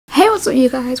What's up you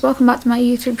guys, welcome back to my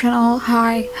YouTube channel.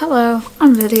 Hi, hello,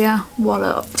 I'm Lydia, what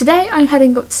up? Today I'm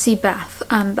heading up to see Beth,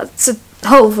 and that's a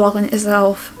whole vlog in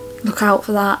itself. Look out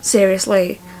for that,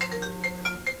 seriously.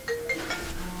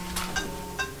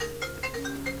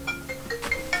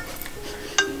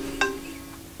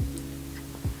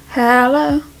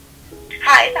 Hello?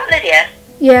 Hi, is that Lydia?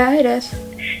 Yeah, it is.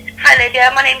 Hi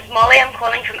Lydia, my name's Molly, I'm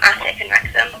calling from Attic in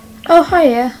Wrexham. Oh,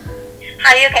 hiya.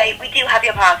 Hi, okay, we do have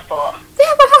your passport. They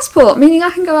have my passport, meaning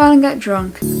I can go out and get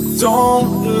drunk.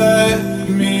 Don't let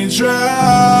me drown.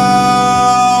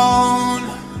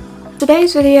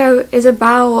 Today's video is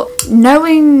about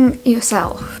knowing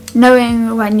yourself,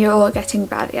 knowing when you're getting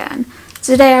bad again.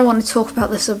 Today I want to talk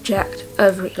about the subject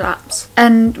of relapse.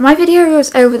 And my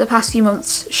videos over the past few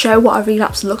months show what a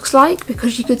relapse looks like,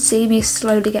 because you could see me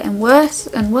slowly getting worse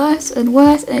and worse and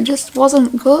worse, and it just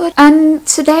wasn't good. And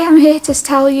today I'm here to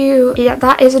tell you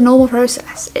that is a normal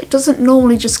process. It doesn't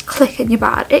normally just click and you're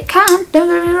bad. It can, don't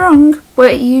get me wrong,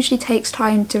 but it usually takes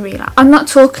time to relapse. I'm not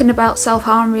talking about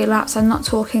self-harm relapse, I'm not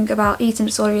talking about eating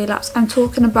disorder relapse, I'm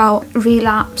talking about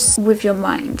relapse with your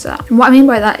mindset. And what I mean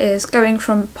by that is going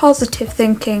from positive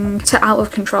thinking to out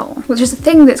of control, which is a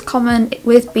thing that's common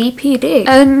with BPD.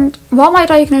 And while my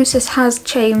diagnosis has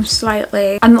changed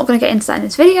slightly, I'm not going to get into that in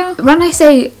this video. When I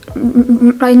say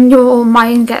when your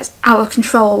mind gets out of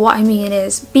control, what I mean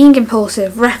is being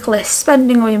impulsive, reckless,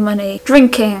 spending all your money,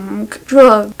 drinking,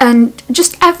 drugs, and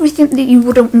just everything that you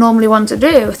wouldn't normally want to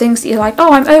do. Things that you're like,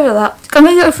 oh, I'm over that. I'm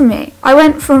gonna go for me. I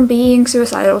went from being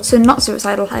suicidal to not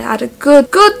suicidal. I had a good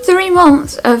 3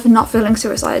 months of not feeling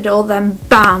suicidal, then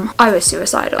bam, I was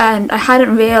suicidal. And I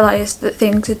hadn't realised that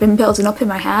things had been building up in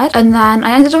my head. And then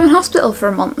I ended up in hospital for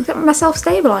a month, getting myself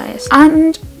stabilised.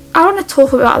 And I want to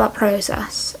talk about that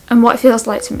process and what it feels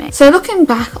like to me. So looking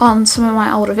back on some of my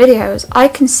older videos, I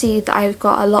can see that I've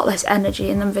got a lot less energy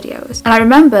in them videos. And I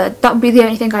remember that would be the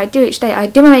only thing I'd do each day.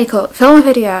 I'd do my makeup, film a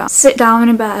video, sit down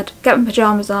in bed, get my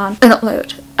pyjamas on and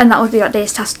upload. And that would be that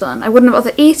day's task done. I wouldn't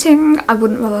bother eating, I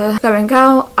wouldn't bother going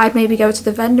out. I'd maybe go to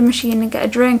the vending machine and get a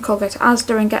drink, or go to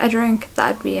Asda and get a drink.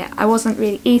 That'd be it. I wasn't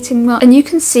really eating much. And you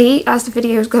can see as the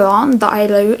videos go on that I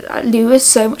lose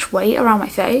so much weight around my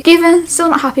face. Given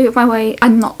still not happy with my weight,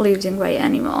 I'm not losing weight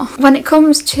anymore. When it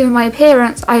comes to my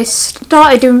appearance, I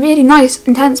started doing really nice,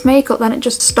 intense makeup, then it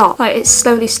just stopped. Like, it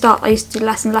slowly stopped. I used to do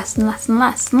less and less and less and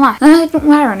less and less. And I don't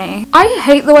wear any. I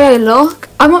hate the way I look.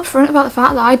 I'm upfront about the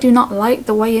fact that I do not like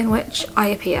the way in which I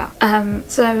appear.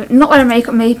 So not wearing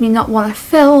makeup made me not want to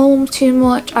film too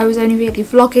much. I was only really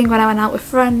vlogging when I went out with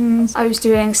friends. I was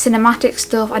doing cinematic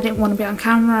stuff. I didn't want to be on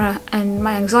camera, and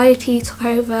my anxiety took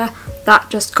over. That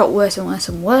just got worse and worse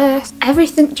and worse.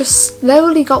 Everything just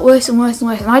slowly got worse and worse and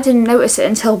worse, and I didn't notice it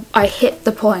until I hit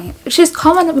the point, which is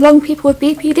common among people with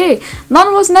BPD. None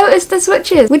of us notice the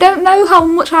switches. We don't know how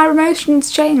much our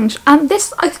emotions change, and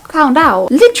this I found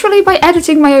out literally by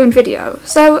editing my own video.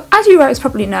 So as you guys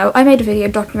probably know, I made a video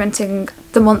documenting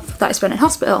the month that I spent in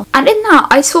hospital, and in that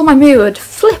I saw my mood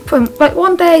flip from like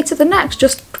one day to the next,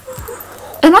 just,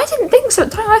 and I didn't think so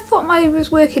at the time. I thought I was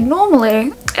working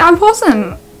normally. I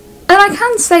wasn't. And I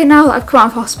can say now that I've come out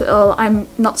of hospital, I'm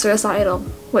not suicidal,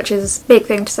 which is a big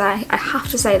thing to say. I have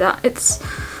to say that.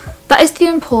 That is the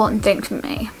important thing for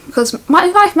me, because my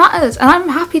life matters and I'm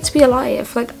happy to be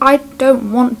alive. Like, I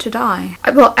don't want to die.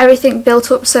 I got everything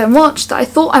built up so much that I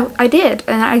thought I did,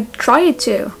 and I tried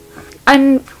to.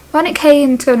 And when it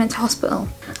came to going into hospital,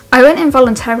 I went in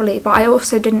voluntarily, but I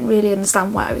also didn't really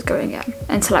understand why I was going in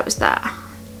until I was there.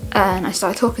 And I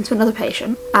started talking to another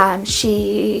patient, and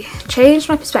she changed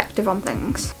my perspective on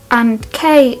things. And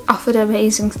Kay offered an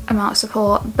amazing amount of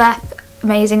support, Beth,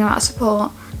 amazing amount of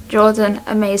support, Jordan,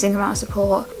 amazing amount of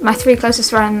support. My 3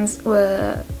 closest friends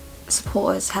were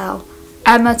supportive as hell.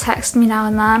 Emma texted me now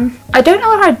and then. I don't know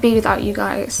where I'd be without you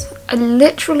guys. I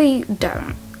literally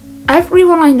don't.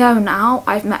 Everyone I know now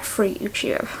I've met through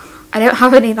YouTube. I don't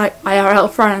have any like IRL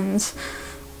friends.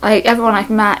 Like, everyone I've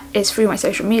met is through my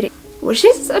social media, which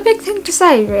is a big thing to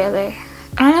say, really.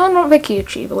 And I know I'm not a big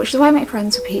YouTuber, which is why I make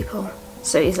friends with people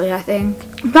so easily, I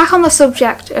think. Back on the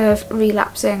subject of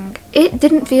relapsing, it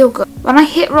didn't feel good. When I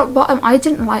hit rock bottom, I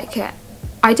didn't like it.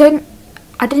 I didn't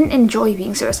enjoy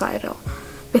being suicidal,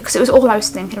 because it was all I was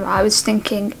thinking about. I was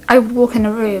thinking I would walk in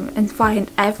a room and find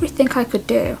everything I could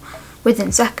do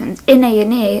within seconds. In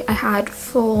A&E, I had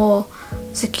 4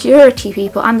 security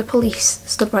people and the police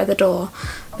stood by the door,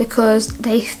 because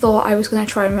they thought I was going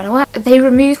to try and run away. They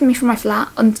removed me from my flat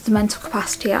under the Mental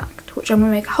Capacity Act, which I'm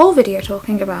going to make a whole video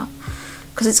talking about,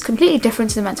 because it's completely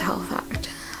different to the Mental Health Act.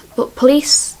 But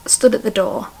police stood at the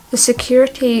door, the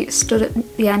security stood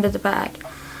at the end of the bed,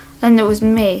 and there was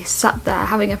me sat there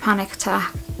having a panic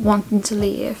attack, wanting to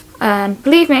leave. And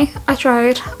believe me, I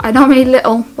tried. I know I'm a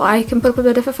little, but I can put up a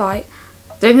bit of a fight.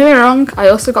 Don't get me wrong, I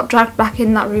also got dragged back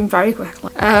in that room very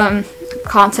quickly.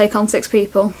 Can't take on 6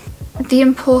 people. The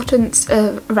importance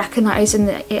of recognising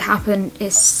that it happened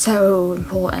is so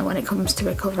important when it comes to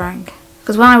recovering.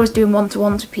 Because when I was doing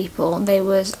one-to-ones with people, they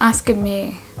was asking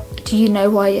me, do you know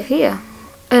why you're here?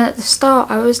 And at the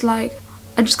start I was like,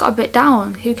 I just got a bit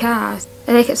down, who cares?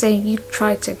 And they kept saying, you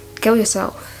tried to kill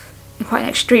yourself in quite an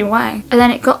extreme way. And then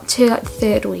it got to like the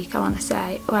 3rd week, I want to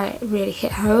say, where it really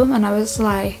hit home, and I was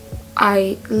like,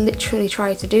 I literally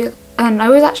tried to do it. And I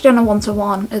was actually on a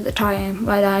one-to-one at the time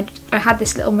where I had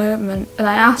this little moment, and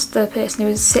I asked the person who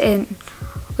was sitting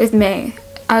with me,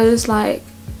 I was like,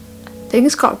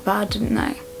 things got bad, didn't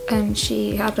they? And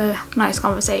she had a nice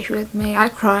conversation with me. I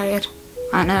cried,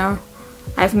 I know,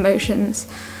 I have emotions.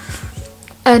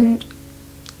 And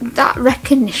that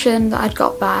recognition that I'd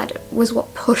got bad was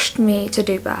what pushed me to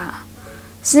do better.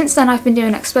 Since then I've been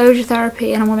doing exposure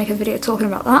therapy, and I want to make a video talking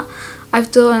about that.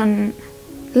 I've done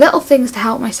little things to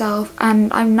help myself,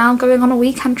 and I'm now going on a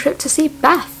weekend trip to see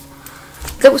Beth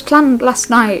that was planned last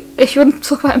night. If you want to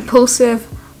talk about impulsive,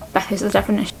 Beth is the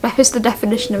definition. Beth is the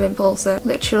definition of impulsive,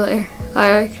 literally.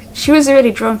 Like, she was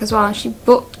really drunk as well, and she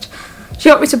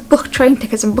got me to book train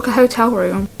tickets and book a hotel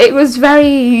room. It was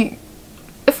very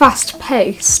fast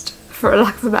paced, for a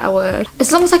lack of a better word.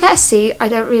 As long as I get a seat, I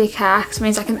don't really care, because it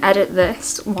means I can edit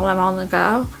this while I'm on the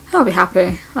go. I'll be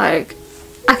happy. Like,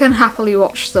 I can happily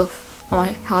watch stuff on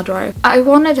my hard drive. I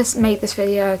wanted to make this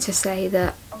video to say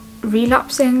that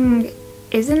relapsing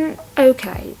isn't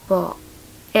okay, but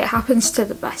it happens to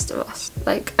the best of us.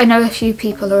 Like, I know a few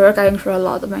people who are going through a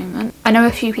lot at the moment. I know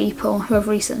a few people who have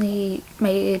recently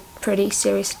made pretty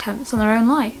serious attempts on their own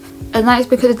life. And that is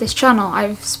because of this channel.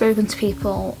 I've spoken to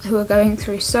people who are going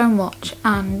through so much,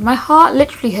 and my heart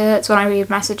literally hurts when I read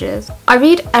messages. I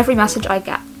read every message I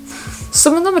get.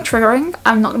 Some of them are triggering,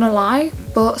 I'm not gonna lie,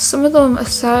 but some of them are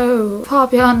so far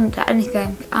beyond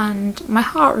anything, and my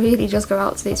heart really does go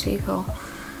out to these people.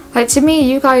 Like, to me,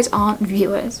 you guys aren't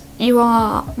viewers. You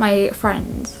are my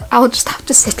friends. I'll just have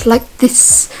to sit like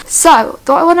this. So,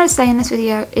 what I wanted to say in this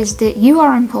video is that you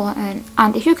are important,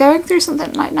 and if you're going through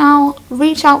something like now,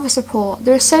 reach out for support.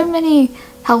 There are so many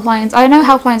helplines. I know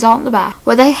helplines aren't the best,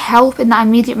 where they help in that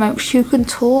immediate moment. You can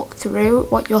talk through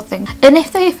what you're thinking. And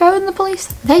if they phone the police,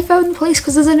 they phone the police,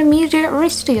 because there's an immediate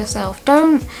risk to yourself.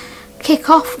 Don't kick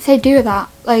off if they do that.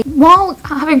 Like, while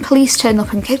having police turn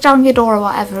up and kick down your door or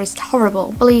whatever is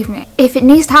horrible, believe me. If it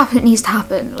needs to happen, it needs to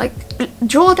happen. Like,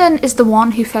 Jordan is the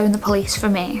one who phoned the police for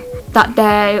me that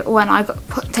day when I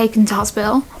got taken to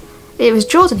hospital. It was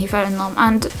Jordan who phoned them,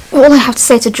 and all I have to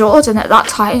say to Jordan at that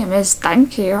time is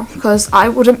thank you, because I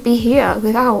wouldn't be here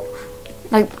without,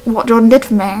 like, what Jordan did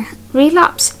for me.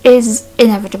 Relapse is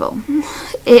inevitable.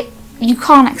 You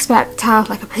can't expect to have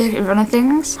like a perfect run of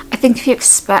things. I think if you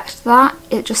expect that,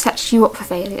 it just sets you up for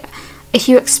failure. If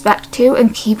you expect to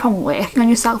and keep on working on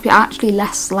yourself, you're actually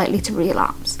less likely to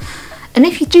relapse. And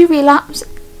if you do relapse,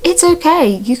 it's okay.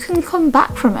 You can come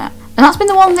back from it. And that's been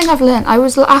the one thing I've learned.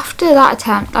 After that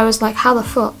attempt, I was like, how the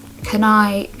fuck can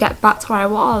I get back to where I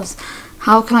was?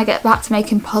 How can I get back to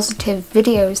making positive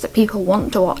videos that people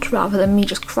want to watch rather than me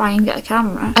just crying at a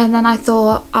camera? And then I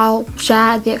thought, I'll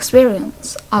share the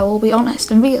experience. I will be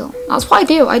honest and real. That's what I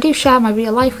do. I do share my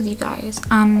real life with you guys.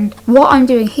 And what I'm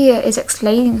doing here is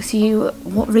explaining to you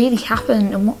what really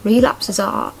happened and what relapses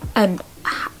are and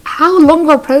how long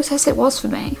of a process it was for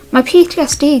me. My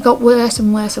PTSD got worse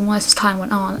and worse and worse as time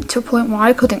went on, to a point where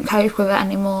I couldn't cope with it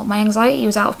anymore. My anxiety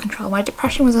was out of control. My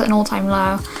depression was at an all-time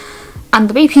low. And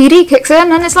the BPD kicks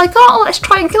in, and it's like, oh, let's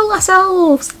try and kill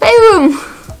ourselves. Boom!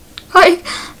 Like,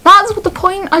 that's the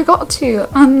point I got to.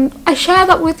 And I share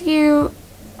that with you,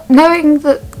 knowing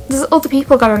that there's other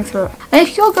people going through it. And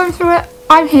if you're going through it,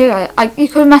 I'm here. You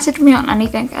can message me on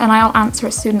anything, and I'll answer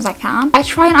as soon as I can. I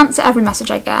try and answer every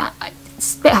message I get.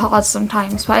 It's a bit hard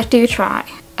sometimes, but I do try.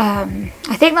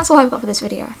 I think that's all I've got for this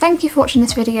video. Thank you for watching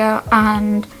this video,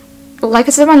 and like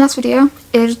I said in my last video,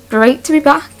 it is great to be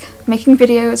back making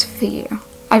videos for you.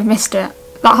 I've missed it.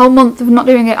 That whole month of not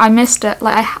doing it, I missed it.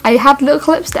 Like, I had little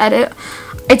clips to edit.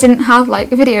 I didn't have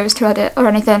like videos to edit or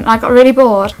anything. I got really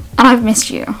bored, and I've missed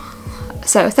you.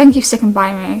 So thank you for sticking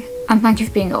by me, and thank you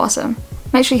for being awesome.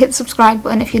 Make sure you hit the subscribe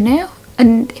button if you're new,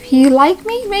 and if you like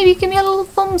me, maybe give me a little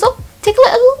thumbs up, tickle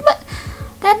it a little bit.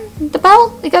 Then the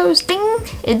bell, it goes ding.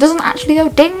 It doesn't actually go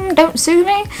ding, don't sue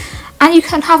me. And you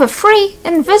can have a free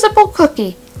invisible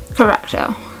cookie.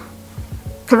 Correcto.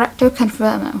 Correcto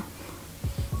confirmo.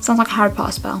 Sounds like a Harry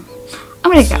Potter spell.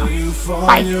 I'm gonna go.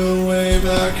 Bye.